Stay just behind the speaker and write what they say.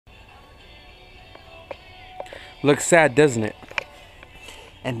Looks sad, doesn't it?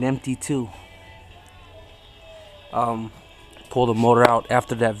 And empty too. Pulled the motor out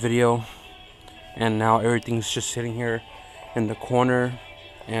after that video, and now everything's just sitting here in the corner.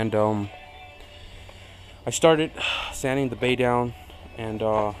 And I started sanding the bay down, and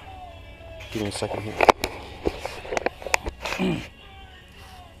give me a second here.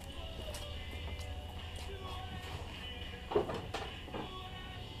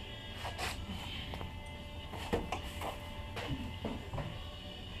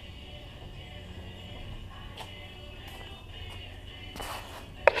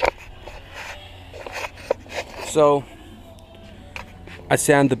 So I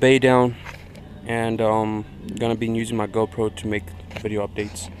sand the bay down, and gonna be using my GoPro to make video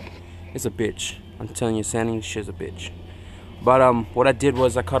updates. It's a bitch. I'm telling you, sanding shit's a bitch. But what I did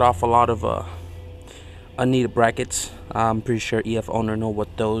was I cut off a lot of unneeded brackets. I'm pretty sure EF owner know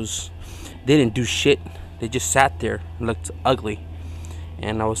what those. They didn't do shit. They just sat there and looked ugly.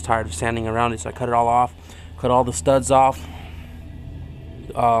 And I was tired of sanding around it, so I cut it all off. Cut all the studs off.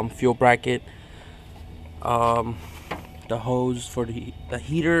 Fuel bracket. The hose for the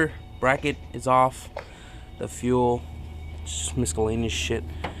heater bracket is off. The fuel, just miscellaneous shit.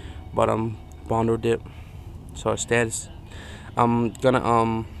 But Bondo dip. So instead, I'm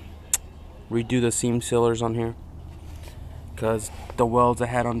gonna redo the seam sealers on here, because the welds I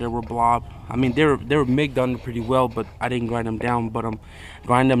had on there were blob. I mean, they were MIG'd on pretty well, but I didn't grind them down. But I'm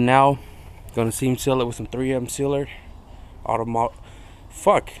grind them now. Gonna seam seal it with some 3M sealer, auto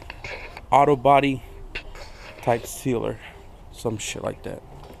body type sealer, some shit like that.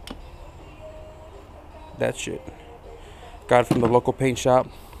 That shit got it from the local paint shop.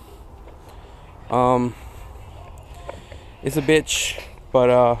 It's a bitch,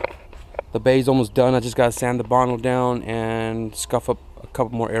 but the bay's almost done. I just gotta sand the bottle down and scuff up a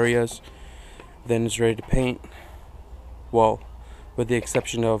couple more areas, then it's ready to paint. Well, with the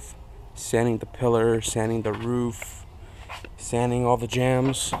exception of sanding the pillar, sanding the roof, sanding all the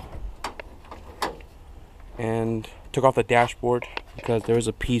jams, and took off the dashboard because there was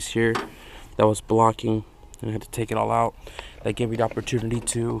a piece here that was blocking, and I had to take it all out. That gave me the opportunity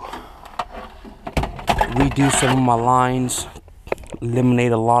to redo some of my lines,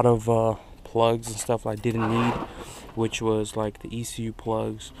 eliminate a lot of plugs and stuff I didn't need, which was like the ECU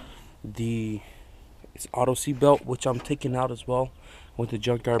plugs, it's auto seat belt, which I'm taking out as well. Went to the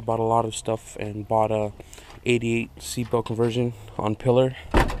junkyard, bought a lot of stuff, and bought a 88 seat belt conversion on pillar,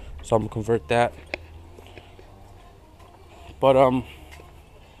 so I'm gonna convert that. But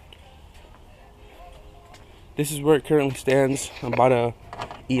this is where it currently stands. I'm about to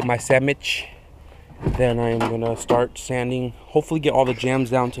eat my sandwich. Then I am gonna start sanding. Hopefully get all the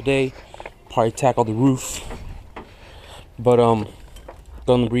jams down today. Probably tackle the roof. But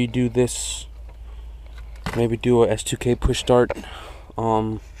gonna redo this. Maybe do a S2K push start.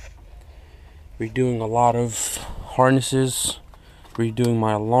 Redoing a lot of harnesses. Redoing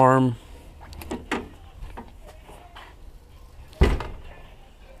my alarm.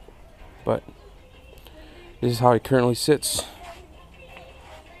 But this is how it currently sits.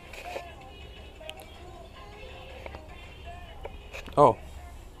 Oh,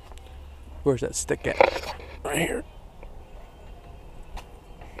 where's that stick at? Right here.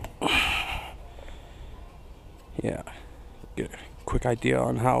 Yeah, get a quick idea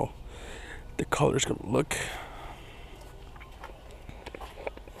on how the color's gonna look.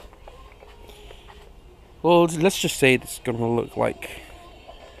 Well, let's just say it's gonna look like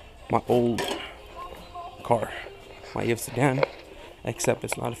my old car, my EF sedan, except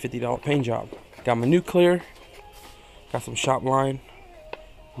it's not a $50 paint job. Got my new clear, got some shop line,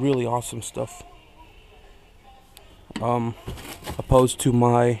 really awesome stuff. Opposed to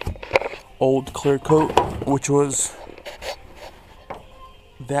my old clear coat, which was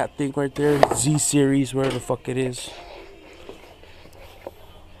that thing right there, Z series, wherever the fuck it is.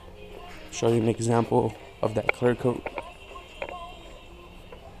 Show you an example of that clear coat.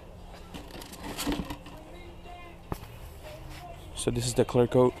 So this is the clear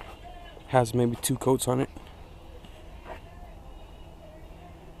coat. Has maybe 2 coats on it.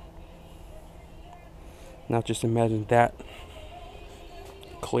 Now just imagine that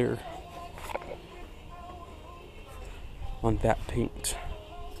clear on that paint.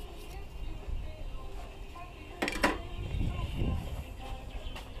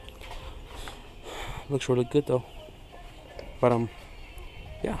 Looks really good though. But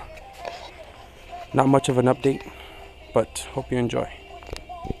yeah. Not much of an update, but hope you enjoy.